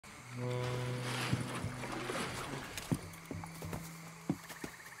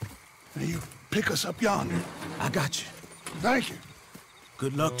you pick us up yonder. I got you. Thank you.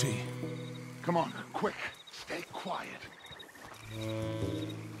 Good luck to you. Come on, quick. Stay quiet.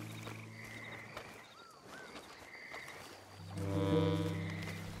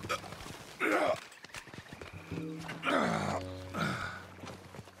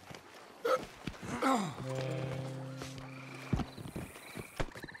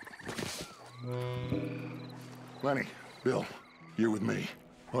 Lenny, Bill, you're with me.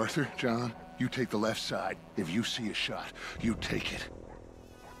 Arthur, John, you take the left side. If you see a shot, you take it.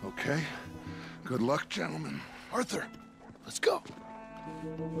 Okay? Good luck, gentlemen. Arthur, let's go.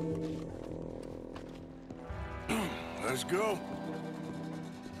 Let's go.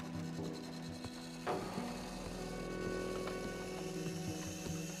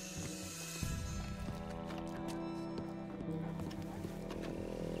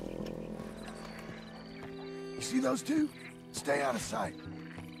 You see those two? Stay out of sight.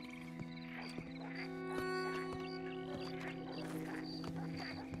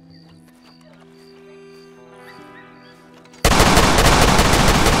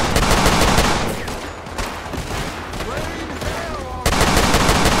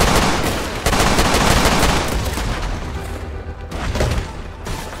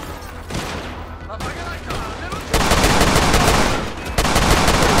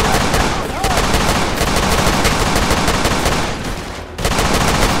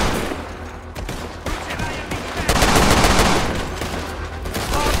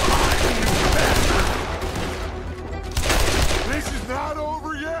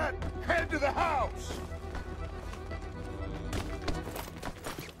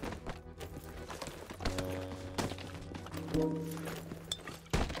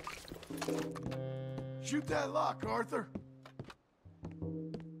 Shoot that lock, Arthur.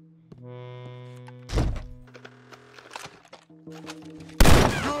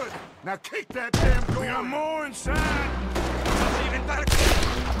 Good. Now kick that damn door. We got more inside.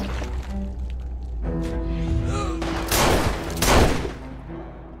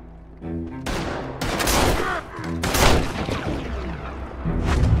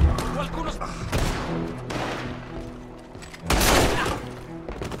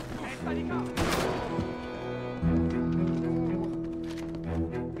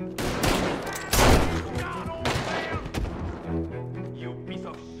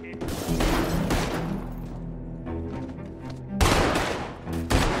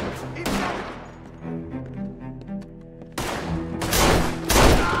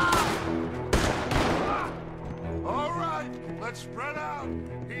 Spread out.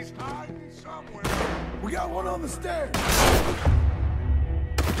 He's hiding somewhere. We got one on the stairs.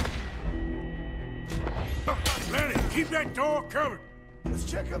 Lenny, keep that door covered. Let's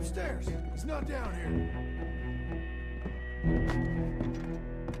check upstairs. He's not down here.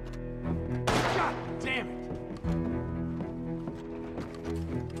 God damn it!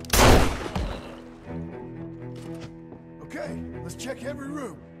 Okay, let's check every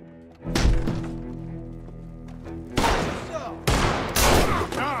room.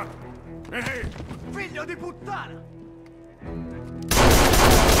 John! Hey! Figlio di puttana!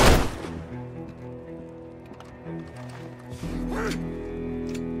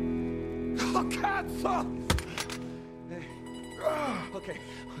 Oh, cazzo! Okay.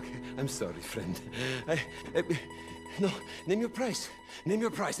 I'm sorry, friend. No, name your price. Name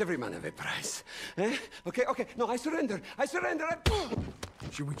your price. Every man have a price. Eh? Okay. No, I surrender.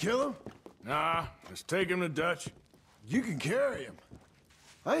 Should we kill him? Nah, let's take him to Dutch. You can carry him.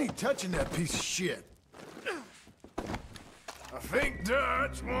 I ain't touching that piece of shit. I think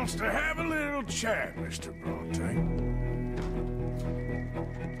Dutch wants to have a little chat, Mr. Bronte.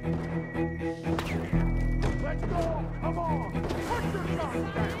 Let's go! Come on! Put your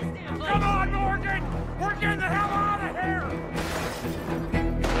guns down! Come on, Morgan! We're getting the hell out of here!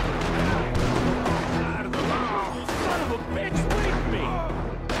 Out of the law! Son of a bitch, leave me!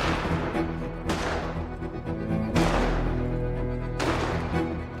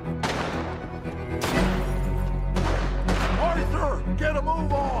 Arthur, get a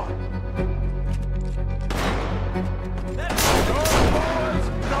move on! Go, boys!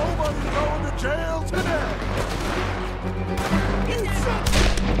 Nobody's going to jail today!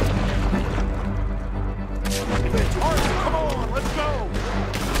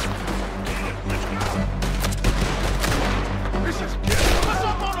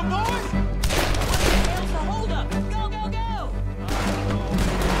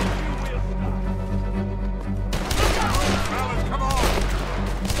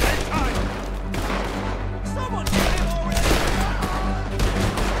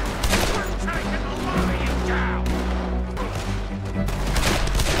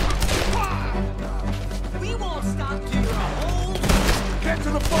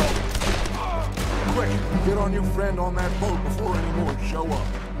 friend on that boat before any more show up.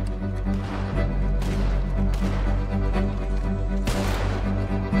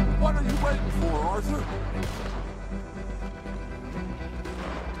 What are you waiting for, Arthur?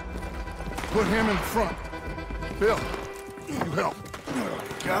 Put him in front. Bill, you help.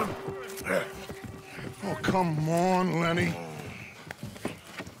 Got him? Oh, come on, Lenny.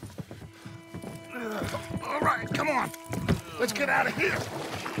 All right, come on. Let's get out of here.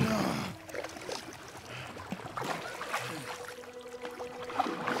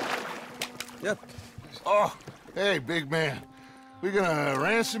 Yep. Oh, hey, big man. We gonna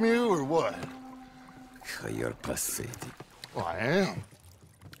ransom you or what? You're pathetic. Well, I am.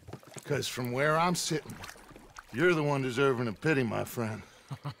 Because from where I'm sitting, you're the one deserving of pity, my friend.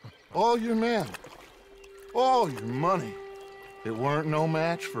 All your men, all your money, it weren't no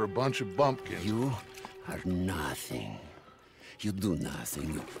match for a bunch of bumpkins. You are nothing. You do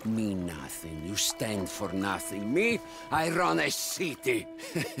nothing. You mean nothing. You stand for nothing. Me, I run a city.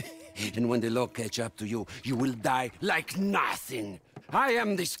 And when the law catch up to you, you will die like nothing. I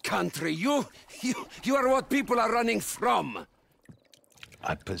am this country. You are what people are running from.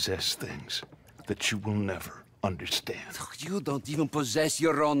 I possess things that you will never understand. You don't even possess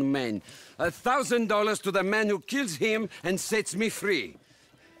your own men. $1,000 to the man who kills him and sets me free.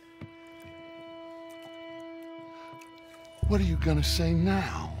 What are you gonna say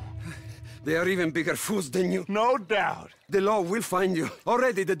now? They are even bigger fools than you. No doubt. The law will find you.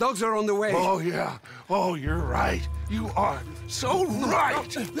 Already, the dogs are on the way. Oh, yeah. Oh, you're right. You are so right.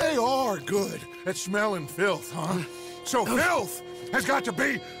 They are good at smelling filth, huh? So filth has got to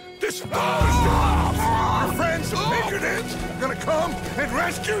be disposed of. Your friends, the Patriots, gonna come and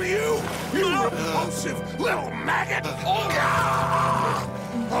rescue you. You repulsive little maggot.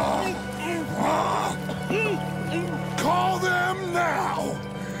 Call them now.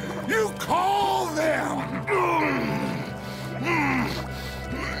 You call them.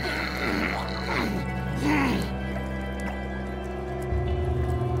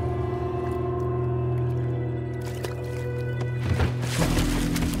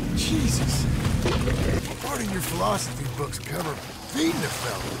 Jesus. Part of your philosophy books cover feeding a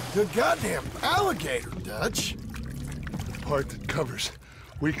fella to a goddamn alligator, Dutch. The part that covers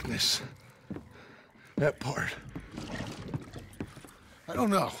weakness. That part. I don't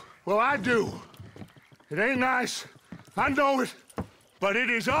know. Well, I do. It ain't nice. I know it. But it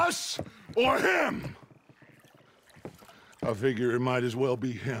is us or him. I figure it might as well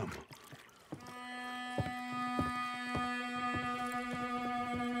be him.